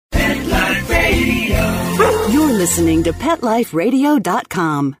You're listening to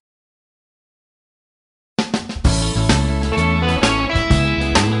PetLifeRadio.com.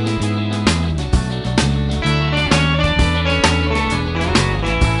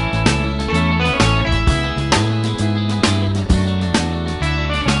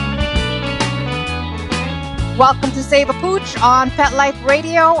 Welcome to Save a Pooch on Pet Life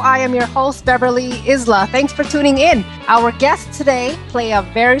Radio. I am your host, Beverly Isla. Thanks for tuning in. Our guests today play a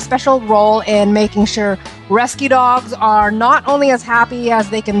very special role in making sure rescue dogs are not only as happy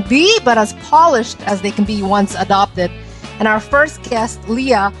as they can be, but as polished as they can be once adopted. And our first guest,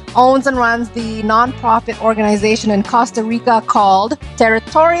 Leah, owns and runs the nonprofit organization in Costa Rica called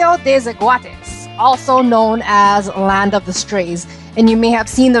Territorio de Zaguates, also known as Land of the Strays. And you may have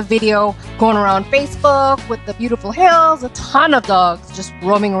seen the video going around Facebook with the beautiful hills, a ton of dogs just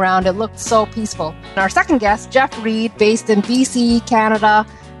roaming around. It looked so peaceful. And our second guest, Jeff Reed, based in BC, Canada,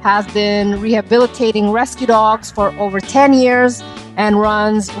 has been rehabilitating rescue dogs for over 10 years and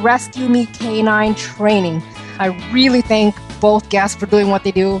runs Rescue Me Canine Training. I really thank both guests for doing what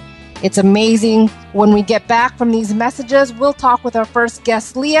they do. It's amazing. When we get back from these messages, we'll talk with our first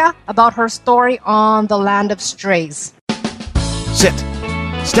guest, Leah, about her story on the Land of Strays. Sit.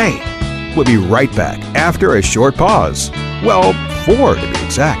 Stay. We'll be right back after a short pause. Well, 4 to be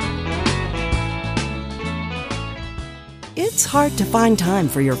exact. It's hard to find time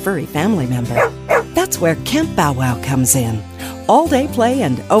for your furry family member. That's where Camp Bow Wow comes in. All-day play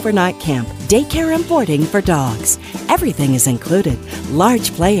and overnight camp, daycare and boarding for dogs. Everything is included.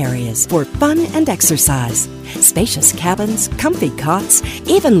 Large play areas for fun and exercise. Spacious cabins, comfy cots,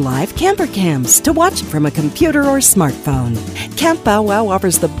 even live camper cams to watch from a computer or smartphone. Camp Bow Wow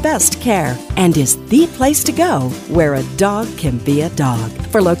offers the best care and is the place to go where a dog can be a dog.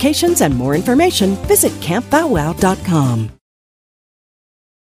 For locations and more information, visit campbowwow.com.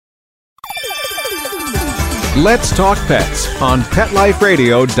 Let's talk pets on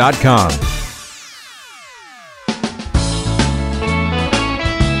PetLifeRadio.com.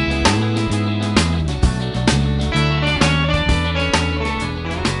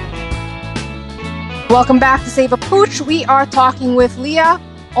 Welcome back to Save a Pooch. We are talking with Leah,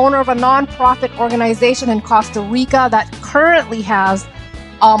 owner of a nonprofit organization in Costa Rica that currently has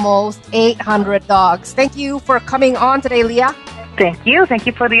almost 800 dogs. Thank you for coming on today, Leah. Thank you. Thank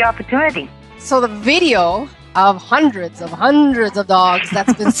you for the opportunity. So the video of hundreds of dogs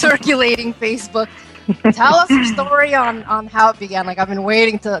that's been circulating Facebook. Tell us your story on how it began. Like, I've been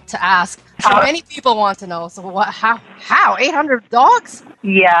waiting to ask. So many people want to know. So how 800 dogs?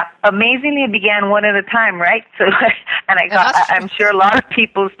 Yeah, amazingly it began one at a time, right? So, and I'm sure a lot of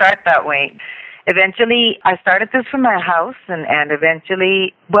people start that way. Eventually, I started this from my house, and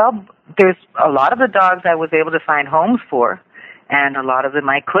eventually, well, there's a lot of the dogs I was able to find homes for, and a lot of them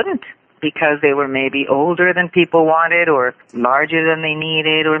I couldn't, because they were maybe older than people wanted, or larger than they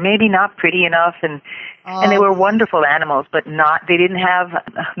needed, or maybe not pretty enough, and they were wonderful animals, but they didn't have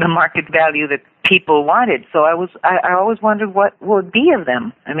the market value that people wanted. So I always wondered what would be of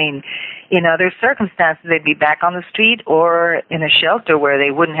them. I mean, in other circumstances, they'd be back on the street or in a shelter where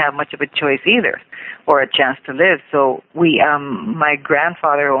they wouldn't have much of a choice either, or a chance to live. So my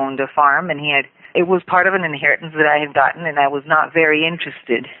grandfather owned a farm, and it was part of an inheritance that I had gotten, and I was not very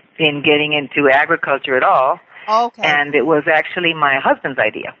interested in getting into agriculture at all. Okay. And it was actually my husband's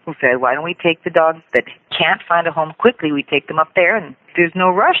idea, who said, why don't we take the dogs that can't find a home quickly, we take them up there, and there's no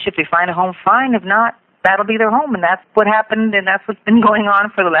rush. If they find a home, fine. If not, that'll be their home. And that's what happened, and that's what's been going on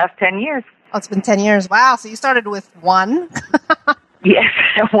for the last 10 years. Oh, it's been 10 years. Wow. So you started with one? Yes,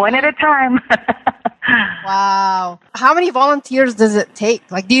 one at a time. Wow. How many volunteers does it take?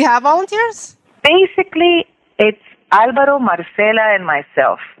 Like, do you have volunteers? Basically, it's Alvaro, Marcela, and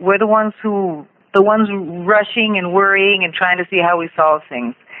myself. We're the ones rushing and worrying and trying to see how we solve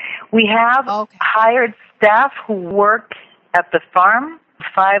things. We have hired staff who work at the farm,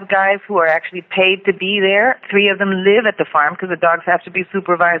 5 guys who are actually paid to be there. 3 of them live at the farm because the dogs have to be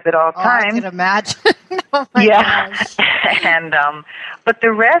supervised at all times. I can imagine. Oh my gosh. And but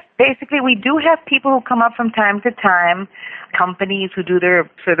the rest, basically, we do have people who come up from time to time, companies who do their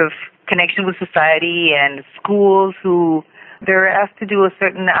sort of connection with society, and schools who they're asked to do a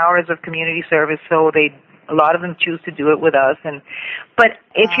certain hours of community service, so a lot of them choose to do it with us. But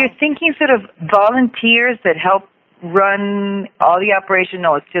if you're thinking sort of volunteers that help run all the operation,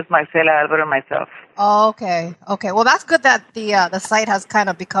 no, it's just Marcela, Alvaro, and myself. Oh, okay. Well, that's good that the site has kind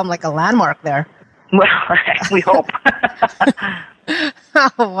of become like a landmark there. Well, we hope.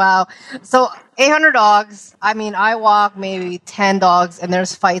 Oh, wow. So 800 dogs. I mean, I walk maybe 10 dogs, and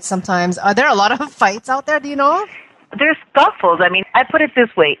there's fights sometimes. Are there a lot of fights out there? Do you know? there's scuffles. I mean, I put it this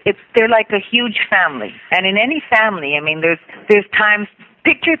way: they're like a huge family, and in any family, I mean, there's times.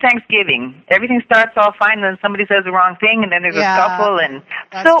 Picture Thanksgiving. Everything starts off fine, and then somebody says the wrong thing, and then there's a scuffle. And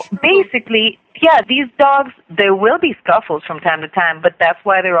so basically, these dogs, there will be scuffles from time to time, but that's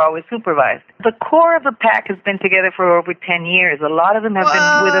why they're always supervised. The core of the pack has been together for over 10 years. A lot of them have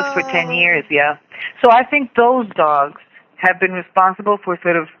been with us for 10 years, So I think those dogs have been responsible for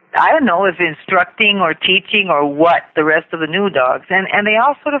sort of, I don't know if instructing or teaching or what, the rest of the new dogs. And they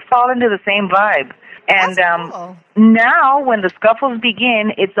all sort of fall into the same vibe. And cool. Now, when the scuffles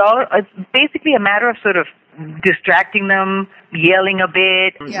begin, it's basically a matter of sort of distracting them, yelling a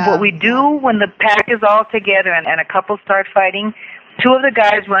bit. What we do when the pack is all together and a couple start fighting, two of the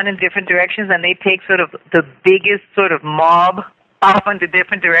guys run in different directions, and they take sort of the biggest sort of mob off into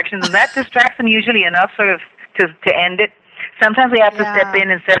different directions, and that distracts them usually enough sort of to end it. Sometimes we have to step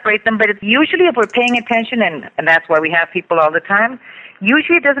in and separate them, but it's usually if we're paying attention, and that's why we have people all the time,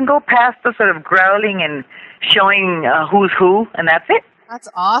 usually it doesn't go past the sort of growling and showing who's who, and that's it. That's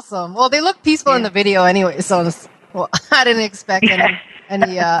awesome. Well, they look peaceful in the video anyway, so I didn't expect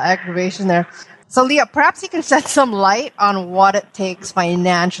any aggravation there. So, Leah, perhaps you can shed some light on what it takes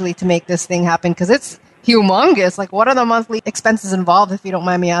financially to make this thing happen, because it's humongous. Like, what are the monthly expenses involved, if you don't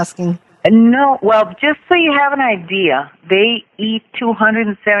mind me asking? No, well, just so you have an idea, they eat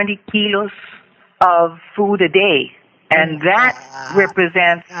 270 kilos of food a day. And that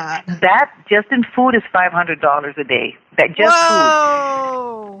represents, that just in food is $500 a day. That just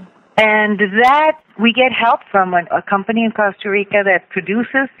food. And that, we get help from a company in Costa Rica that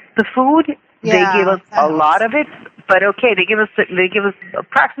produces the food. They give us a lot of it, but okay, they give us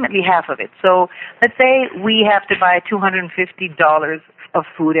approximately half of it. So let's say we have to buy $250 of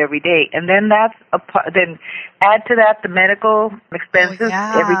food every day, and then then add to that the medical expenses.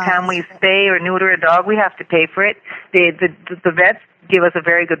 Every time we spay or neuter a dog, we have to pay for it. The vets give us a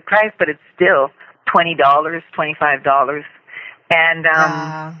very good price, but it's still $20, $25, and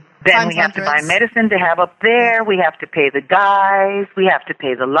then we have to buy medicine to have up there. We have to pay the guys. We have to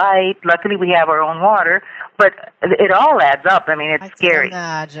pay the light. Luckily, we have our own water, but it all adds up. I mean, it's scary. I can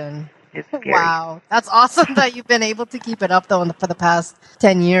imagine. It's scary. Wow. That's awesome that you've been able to keep it up, though, for the past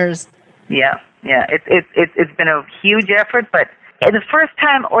 10 years. Yeah. It's been a huge effort, but the first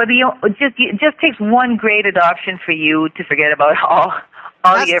time, it just takes one great adoption for you to forget about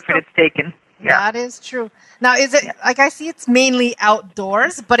all the effort it's taken. Yeah. That is true. Now, is it, like I see it's mainly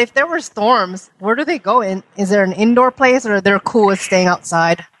outdoors, but if there were storms, where do they go in? Is there an indoor place, or they're cool with staying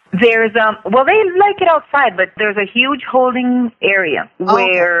outside? There's, well, they like it outside, but there's a huge holding area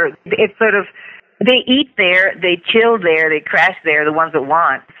where it's sort of, they eat there, they chill there, they crash there, the ones that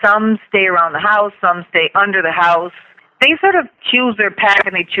want. Some stay around the house, some stay under the house. They sort of choose their pack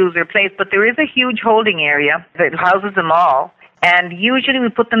and they choose their place, but there is a huge holding area that houses them all, and usually we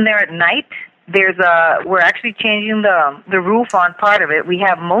put them there at night. We're actually changing the roof on part of it. We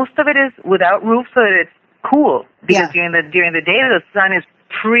have most of it is without roof so that it's cool, because during the day the sun is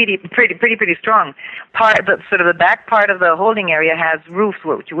pretty strong. But sort of the back part of the holding area has roofs,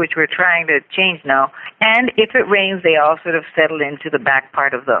 which we're trying to change now. And if it rains, they all sort of settle into the back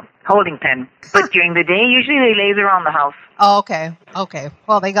part of the holding pen. But during the day, usually they laze around the house. Oh, okay.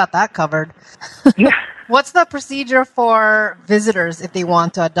 Well, they got that covered. Yeah. What's the procedure for visitors if they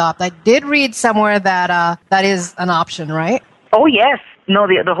want to adopt? I did read somewhere that that is an option, right? Oh, yes. No,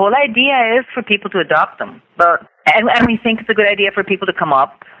 the whole idea is for people to adopt them. And we think it's a good idea for people to come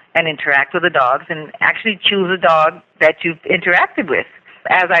up and interact with the dogs and actually choose a dog that you've interacted with.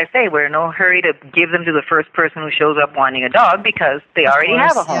 As I say, we're in no hurry to give them to the first person who shows up wanting a dog, because they already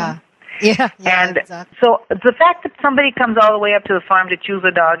have a home. Yeah, and exactly. So the fact that somebody comes all the way up to the farm to choose a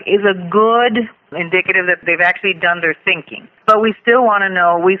dog is a good indicative that they've actually done their thinking. But we still want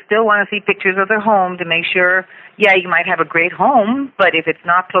to see pictures of their home to make sure, you might have a great home, but if it's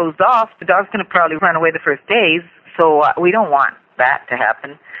not closed off, the dog's going to probably run away the first days, so we don't want that to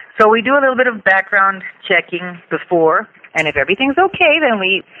happen. So we do a little bit of background checking before, and if everything's okay, then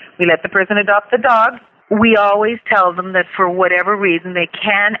we let the person adopt the dog. We always tell them that for whatever reason they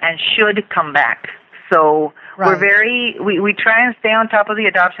can and should come back. So we try and stay on top of the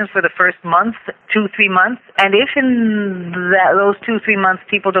adoptions for the first month, 2-3 months. And if in those 2-3 months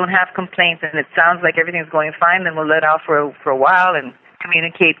people don't have complaints and it sounds like everything's going fine, then we'll let out for a while and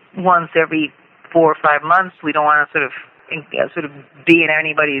communicate once every 4 or 5 months. We don't want to sort of be in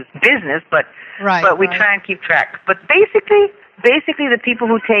anybody's business, but we try and keep track. But basically the people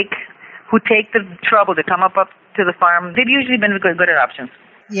who take the trouble to come up to the farm, they've usually been good adoptions.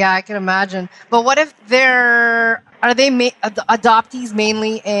 Yeah, I can imagine. But what if are they adoptees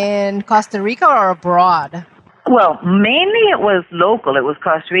mainly in Costa Rica or abroad? Well, mainly it was local. It was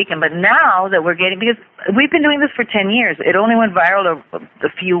Costa Rican. But now that we're getting, because we've been doing this for 10 years, it only went viral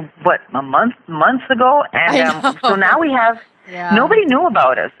months ago. And so now we have, nobody knew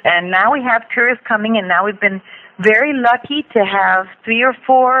about us. And now we have tourists coming, and now we've been very lucky to have 3 or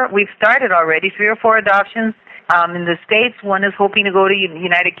 4. We've started already 3 or 4 adoptions in the States. One is hoping to go to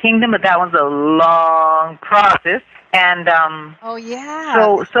United Kingdom, but that one's a long process. And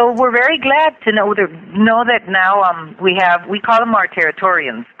so we're very glad to know that now we call them our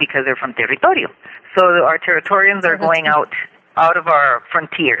Territorians because they're from territorio. So our Territorians are going out of our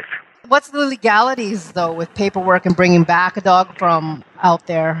frontiers. What's the legalities though with paperwork and bringing back a dog from out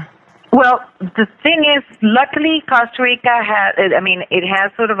there? Well, the thing is, luckily Costa Rica it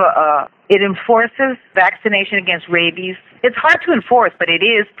has sort of it enforces vaccination against rabies. It's hard to enforce, but it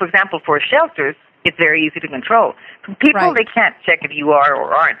is, for example, for shelters, it's very easy to control. People, they can't check if you are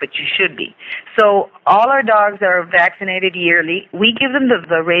or aren't, but you should be. So all our dogs are vaccinated yearly. We give them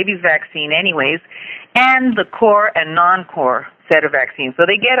the rabies vaccine anyways, and the core and non-core set of vaccines. So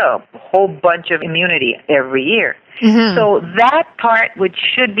they get a whole bunch of immunity every year. Mm-hmm. So that part, which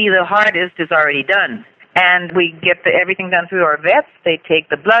should be the hardest, is already done. And we get everything done through our vets. They take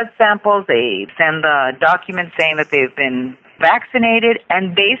the blood samples. They send the document saying that they've been vaccinated,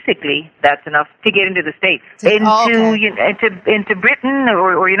 and basically that's enough to get into the States. Into Britain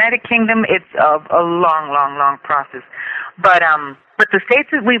or United Kingdom, it's a long process. But the States,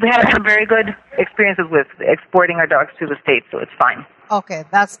 we've had some very good experiences with exporting our dogs to the States, so it's fine. Okay,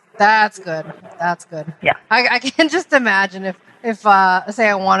 that's good. That's good. Yeah. I can just imagine if say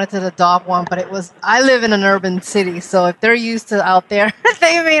I wanted to adopt one, but I live in an urban city, so if they're used to out there,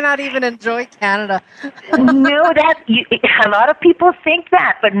 they may not even enjoy Canada. No, a lot of people think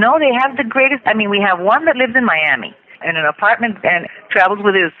that, but no, they have the greatest. I mean, we have one that lives in Miami in an apartment and travels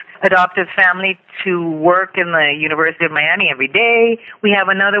with his adoptive family to work in the University of Miami every day. We have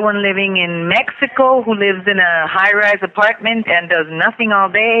another one living in Mexico who lives in a high-rise apartment and does nothing all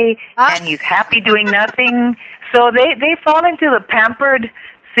day, and he's happy doing nothing. So they fall into the pampered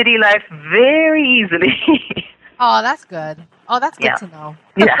city life very easily. Oh, that's good. Oh, that's good to know.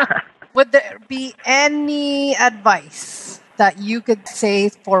 Yeah. Would there be any advice that you could say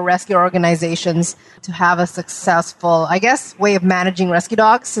for rescue organizations to have a successful, I guess, way of managing rescue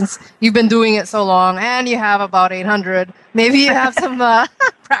dogs, since you've been doing it so long and you have about 800? Maybe you have some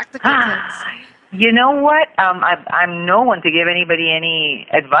practical tips. You know what? I'm no one to give anybody any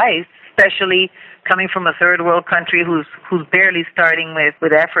advice, especially coming from a third world country who's barely starting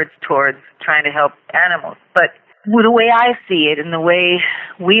with efforts towards trying to help animals. But the way I see it and the way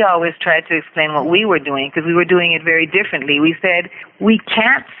we always tried to explain what we were doing, because we were doing it very differently, we said, we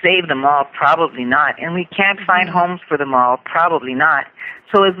can't save them all, probably not, and we can't find homes for them all, probably not.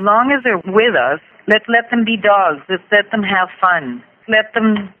 So as long as they're with us, let's let them be dogs. Let's let them have fun. Let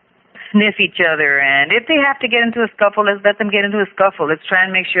them sniff each other, and if they have to get into a scuffle, let's let them get into a scuffle. Let's try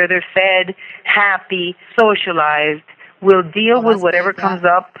and make sure they're fed, happy, socialized. We'll deal with whatever comes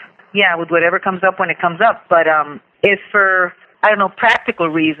up. Yeah, with whatever comes up when it comes up. But if for, practical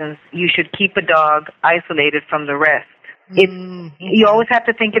reasons, you should keep a dog isolated from the rest. You always have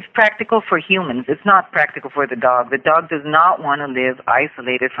to think it's practical for humans. It's not practical for the dog. The dog does not want to live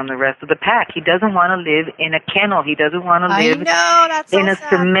isolated from the rest of the pack. He doesn't want to live in a kennel. He doesn't want to live in a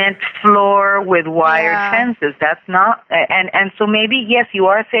cement floor with wired fences. That's not, and so maybe, yes, you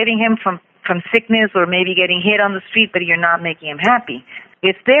are saving him from sickness or maybe getting hit on the street, but you're not making him happy.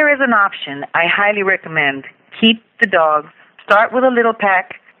 If there is an option, I highly recommend keep the dogs, start with a little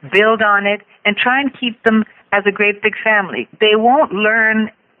pack, build on it, and try and keep them as a great big family. They won't learn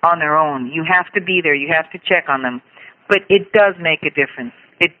on their own. You have to be there. You have to check on them. But it does make a difference.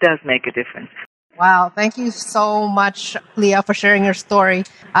 It does make a difference. Wow. Thank you so much, Leah, for sharing your story.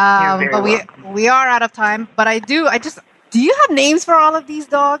 But we are out of time. But do you have names for all of these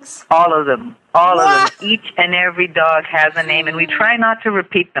dogs? All of them. All of them. Each and every dog has a name, and we try not to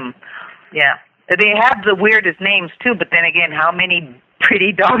repeat them. Yeah. They have the weirdest names, too, but then again, how many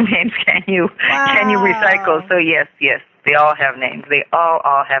pretty dog names can you recycle? So, yes, they all have names. They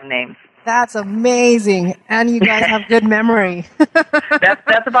all have names. That's amazing. And you guys have good memory.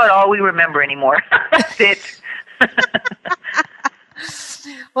 That's about all we remember anymore. That's it.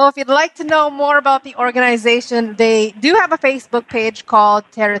 Well, if you'd like to know more about the organization, they do have a Facebook page called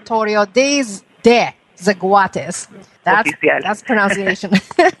Territorio de Zaguates. That's pronunciation.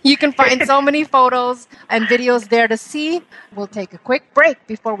 You can find so many photos and videos there to see. We'll take a quick break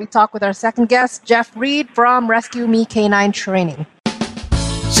before we talk with our second guest, Jeff Reed from Rescue Me Canine Training.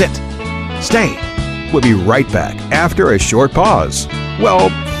 Sit. Stay. We'll be right back after a short pause. Well,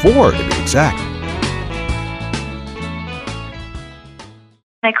 4 to be exact.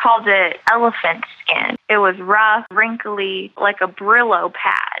 I called it elephant skin. It was rough, wrinkly, like a Brillo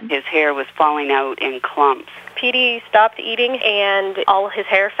pad. His hair was falling out in clumps. Petey stopped eating and all his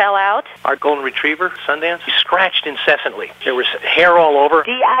hair fell out. Our golden retriever, Sundance, he scratched incessantly. There was hair all over.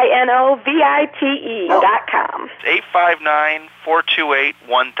 DINOVITE.com.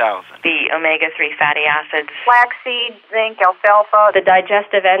 859-428-1000. The omega-3 fatty acids. Flaxseed, zinc, alfalfa. The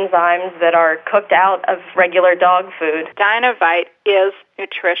digestive enzymes that are cooked out of regular dog food. Dinovite is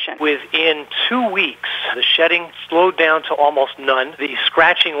nutrition. Within 2 weeks, the shedding slowed down to almost none. The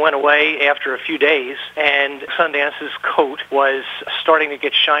scratching went away after a few days, and Sundance's coat was starting to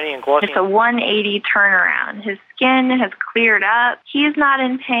get shiny and glossy. It's a 180 turnaround. His skin has cleared up. He's not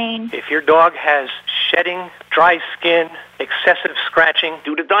in pain. If your dog has shedding, dry skin, excessive scratching,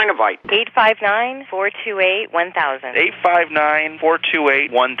 do the Dinovite. 859-428-1000.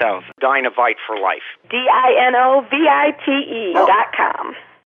 859-428-1000. Dinovite for life. DINOVITE.com.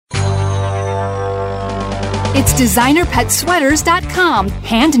 It's DesignerPetSweaters.com.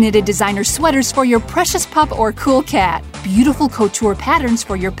 Hand-knitted designer sweaters for your precious pup or cool cat. Beautiful couture patterns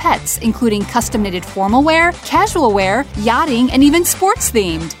for your pets, including custom-knitted formal wear, casual wear, yachting, and even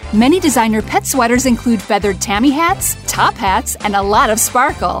sports-themed. Many designer pet sweaters include feathered tammy hats, top hats, and a lot of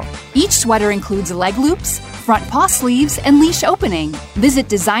sparkle. Each sweater includes leg loops, front paw sleeves, and leash opening. Visit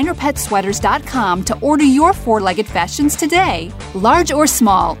DesignerPetSweaters.com to order your four-legged fashions today. Large or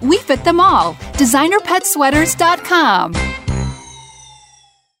small, we fit them all. DesignerPetSweaters.com.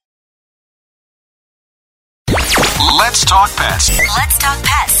 Let's talk pets. Let's talk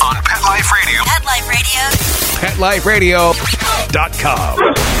pets On Pet Life Radio. Pet Life Radio. PetLifeRadio.com.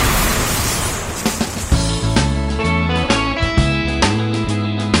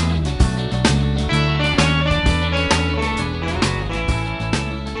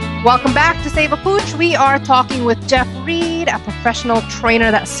 Welcome back to Save a Pooch. We are talking with Jeff Reed, a professional trainer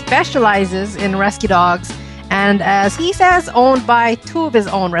that specializes in rescue dogs, and as he says, owned by two of his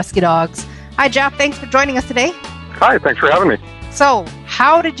own rescue dogs. Hi, Jeff. Thanks for joining us today. Hi, thanks for having me. So,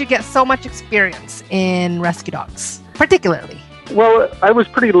 how did you get so much experience in rescue dogs, particularly? Well, I was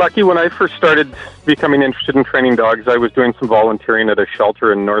pretty lucky when I first started becoming interested in training dogs. I was doing some volunteering at a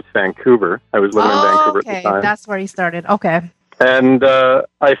shelter in North Vancouver. I was living in Vancouver at the time. That's where you started. Okay. And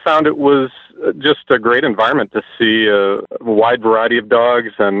I found it was just a great environment to see a wide variety of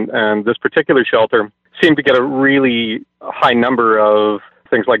dogs. And this particular shelter seemed to get a really high number of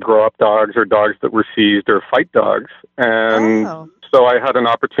things like grow-up dogs or dogs that were seized or fight dogs. And so I had an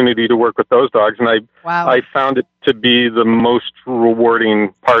opportunity to work with those dogs, and I found it to be the most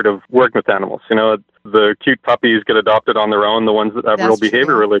rewarding part of working with animals. You know, the cute puppies get adopted on their own. The ones that have real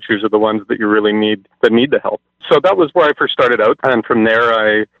behavioral issues are the ones that you really need the help. So that was where I first started out, and from there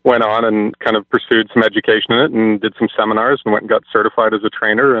I went on and kind of pursued some education in it and did some seminars and went and got certified as a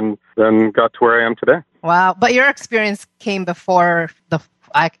trainer and then got to where I am today. Wow. But your experience came before the,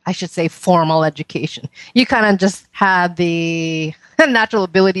 I should say, formal education. You kind of just had the natural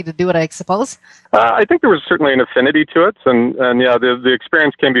ability to do it, I suppose. I think there was certainly an affinity to it, and yeah, the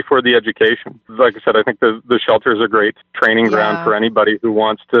experience came before the education. Like I said, I think the shelter is a great training ground for anybody who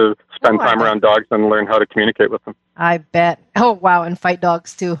wants to spend time around dogs and learn how to communicate with them. I bet. Oh, wow, and fight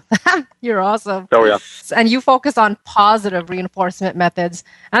dogs too. You're awesome. Oh, yeah. And you focus on positive reinforcement methods.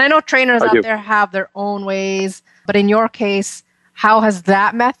 And I know trainers out there have their own ways, but in your case, how has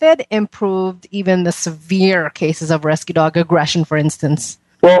that method improved even the severe cases of rescue dog aggression, for instance?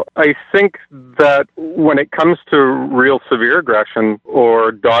 Well, I think that when it comes to real severe aggression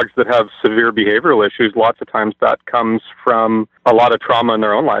or dogs that have severe behavioral issues, lots of times that comes from a lot of trauma in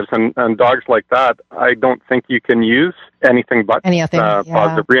their own lives. And dogs like that, I don't think you can use anything but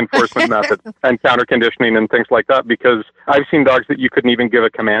positive reinforcement methods and counter conditioning and things like that, because I've seen dogs that you couldn't even give a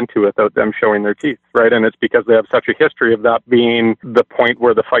command to without them showing their teeth, right? And it's because they have such a history of that being the point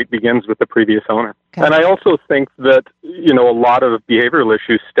where the fight begins with the previous owner. Okay. And I also think that, you know, a lot of behavioral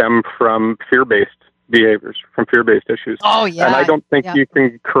issues stem from fear-based behaviors, from fear-based issues. Oh, yeah. And I don't think you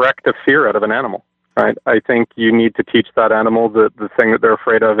can correct a fear out of an animal. Right. I think you need to teach that animal that the thing that they're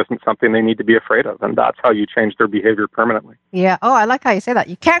afraid of isn't something they need to be afraid of. And that's how you change their behavior permanently. Yeah. Oh, I like how you say that.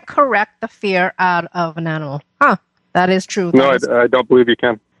 You can't correct the fear out of an animal. Huh. That is true. No, I don't believe you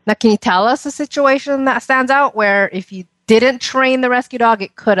can. Now, can you tell us a situation that stands out where if you didn't train the rescue dog,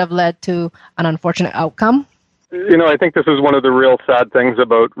 it could have led to an unfortunate outcome? You know, I think this is one of the real sad things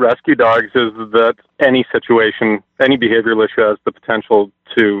about rescue dogs is that any situation, any behavioral issue has the potential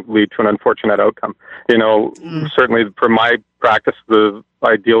to lead to an unfortunate outcome. You know, certainly from my practice,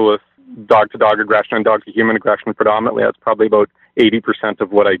 I deal with dog-to-dog aggression and dog-to-human aggression predominantly. That's probably about 80%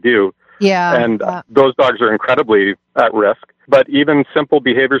 of what I do. Yeah. And those dogs are incredibly at risk. But even simple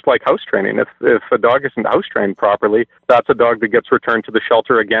behaviors like house training, if a dog isn't house trained properly, that's a dog that gets returned to the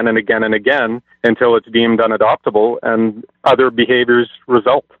shelter again and again and again until it's deemed unadoptable, and other behaviors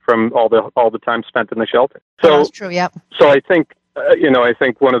result from all the time spent in the shelter. So that's true. Yep. So I think. I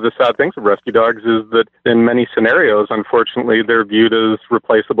think one of the sad things of rescue dogs is that in many scenarios, unfortunately, they're viewed as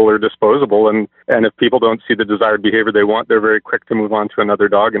replaceable or disposable. And if people don't see the desired behavior they want, they're very quick to move on to another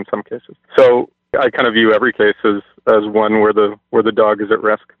dog in some cases. So I kind of view every case as one where the dog is at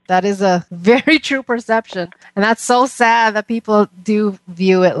risk. That is a very true perception. And that's so sad that people do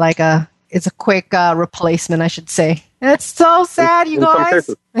view it like it's a quick replacement, I should say. It's so sad, you guys.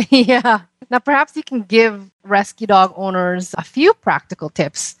 Yeah. Now, perhaps you can give rescue dog owners a few practical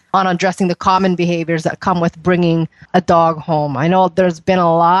tips on addressing the common behaviors that come with bringing a dog home. I know there's been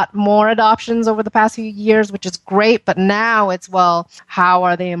a lot more adoptions over the past few years, which is great, but now it's, how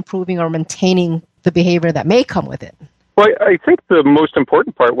are they improving or maintaining the behavior that may come with it? Well, I think the most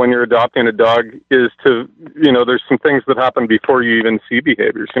important part when you're adopting a dog is to, there's some things that happen before you even see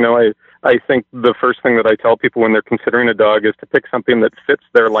behaviors. I think the first thing that I tell people when they're considering a dog is to pick something that fits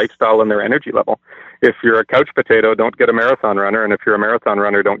their lifestyle and their energy level. If you're a couch potato, don't get a marathon runner. And if you're a marathon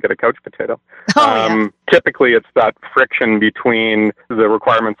runner, don't get a couch potato. Typically, it's that friction between the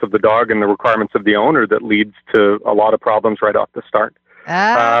requirements of the dog and the requirements of the owner that leads to a lot of problems right off the start.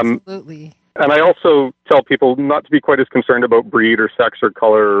 Absolutely. And I also tell people not to be quite as concerned about breed or sex or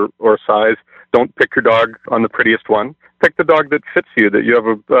color or size. Don't pick your dog on the prettiest one. Pick the dog that fits you, that you have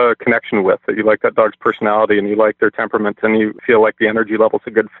a connection with, that you like that dog's personality and you like their temperament and you feel like the energy level's a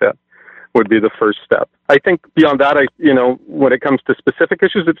good fit, would be the first step. I think beyond that, when it comes to specific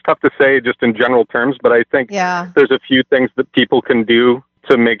issues, it's tough to say just in general terms, but I think there's a few things that people can do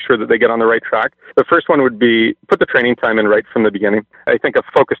to make sure that they get on the right track. The first one would be put the training time in right from the beginning. I think a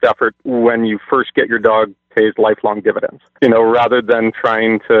focused effort when you first get your dog pays lifelong dividends, rather than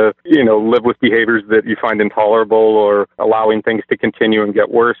trying to, live with behaviors that you find intolerable or allowing things to continue and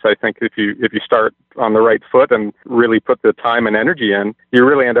get worse. I think if you start on the right foot and really put the time and energy in, you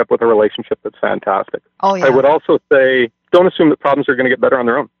really end up with a relationship that's fantastic. Oh, yeah. I would also say, don't assume that problems are going to get better on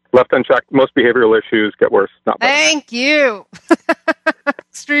their own. Left unchecked, most behavioral issues get worse, not better. Thank you.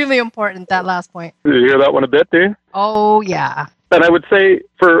 Extremely important, that last point. Did you hear that one a bit, do you? Oh, yeah. And I would say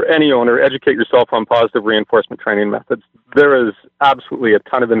for any owner, educate yourself on positive reinforcement training methods. There is absolutely a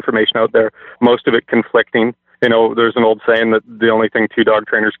ton of information out there, most of it conflicting. There's an old saying that the only thing two dog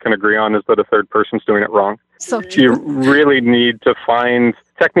trainers can agree on is that a third person's doing it wrong. So true. You really need to find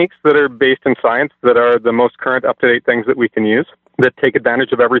techniques that are based in science, that are the most current, up-to-date things that we can use, that take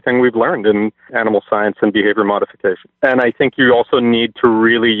advantage of everything we've learned in animal science and behavior modification. And I think you also need to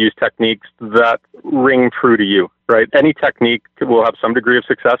really use techniques that ring true to you, right? Any technique will have some degree of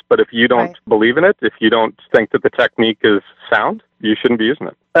success, but if you don't believe in it, if you don't think that the technique is sound, you shouldn't be using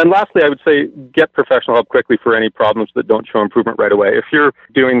it. And lastly, I would say get professional help quickly for any problems that don't show improvement right away. If you're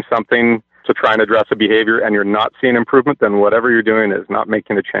doing something to try and address a behavior and you're not seeing improvement, then whatever you're doing is not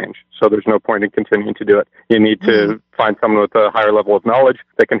making a change. So there's no point in continuing to do it. You need to find someone with a higher level of knowledge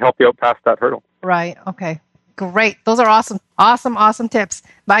that can help you out past that hurdle. Right. Okay. Great. Those are awesome. Awesome tips.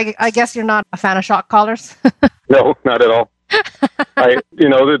 But I guess you're not a fan of shock collars? No, not at all.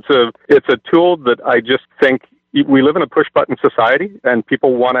 It's a tool that I just think we live in a push-button society, and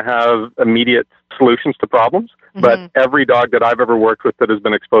people want to have immediate solutions to problems. But every dog that I've ever worked with that has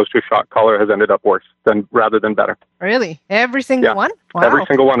been exposed to a shock collar has ended up worse rather than better. Really? Every single one? Wow. Every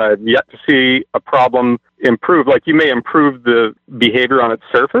single one. I've yet to see a problem improve. Like, you may improve the behavior on its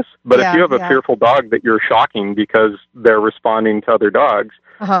surface, but if you have a fearful dog that you're shocking because they're responding to other dogs,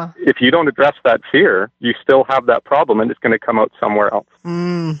 if you don't address that fear, you still have that problem, and it's going to come out somewhere else.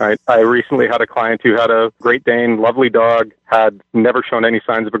 Right? I recently had a client who had a Great Dane, lovely dog, had never shown any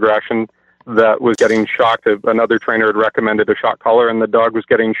signs of aggression, that was getting shocked. Another trainer had recommended a shock collar, and the dog was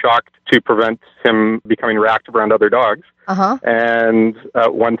getting shocked to prevent him becoming reactive around other dogs. And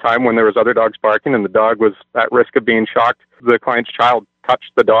at one time when there was other dogs barking and the dog was at risk of being shocked, the client's child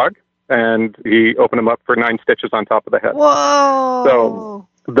touched the dog, and he opened him up for 9 stitches on top of the head. Whoa! So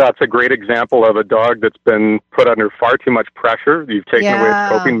that's a great example of a dog that's been put under far too much pressure. You've taken away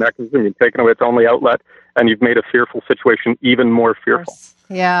its coping mechanism, you've taken away its only outlet, and you've made a fearful situation even more fearful.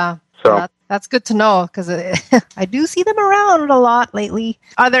 Yeah. So that's good to know, because I do see them around a lot lately.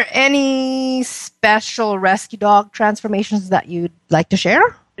 Are there any special rescue dog transformations that you'd like to share?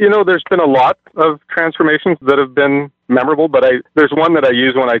 There's been a lot of transformations that have been memorable, but there's one that I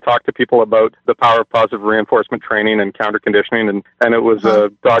use when I talk to people about the power of positive reinforcement training and counter conditioning, and it was a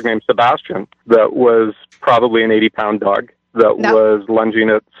dog named Sebastian that was probably an 80-pound dog that was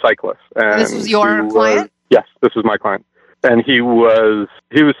lunging at cyclists. And this was your client? Yes, this was my client. and he was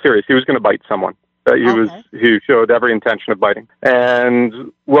serious. He was going to bite someone. He showed every intention of biting.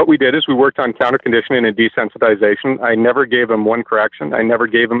 And what we did is we worked on counter conditioning and desensitization. I never gave him one correction. I never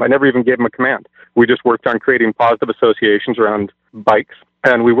even gave him a command. We just worked on creating positive associations around bikes.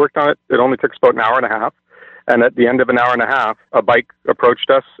 And we worked on it. It only took us about an hour and a half. And at the end of an hour and a half, a bike approached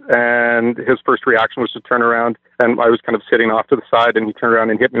us, and his first reaction was to turn around. And I was kind of sitting off to the side, and he turned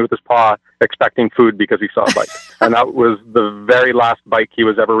around and hit me with his paw, expecting food because he saw a bike. And that was the very last bike he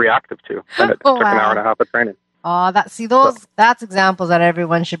was ever reactive to. And it took an hour and a half of training. Oh, that's examples that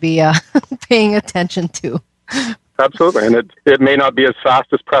everyone should be paying attention to. Absolutely. And it may not be as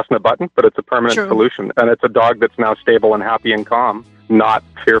fast as pressing a button, but it's a permanent solution. And it's a dog that's now stable and happy and calm, not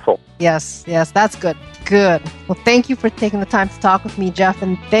fearful. Yes, that's good. Good. Well, thank you for taking the time to talk with me, Jeff,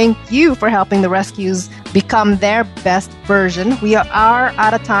 and thank you for helping the rescues become their best version. We are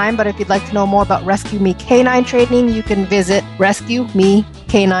out of time, but if you'd like to know more about Rescue Me Canine training, you can visit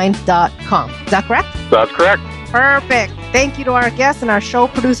rescuemecanine.com. Is that correct? That's correct. Perfect. Thank you to our guest and our show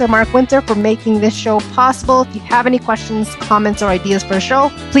producer, Mark Winter, for making this show possible. If you have any questions, comments, or ideas for a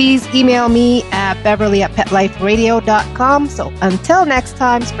show, please email me at beverly@petliferadio.com. So until next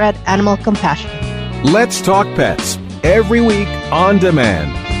time, spread animal compassion. Let's Talk Pets, every week on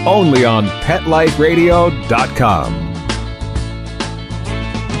demand, only on PetLifeRadio.com.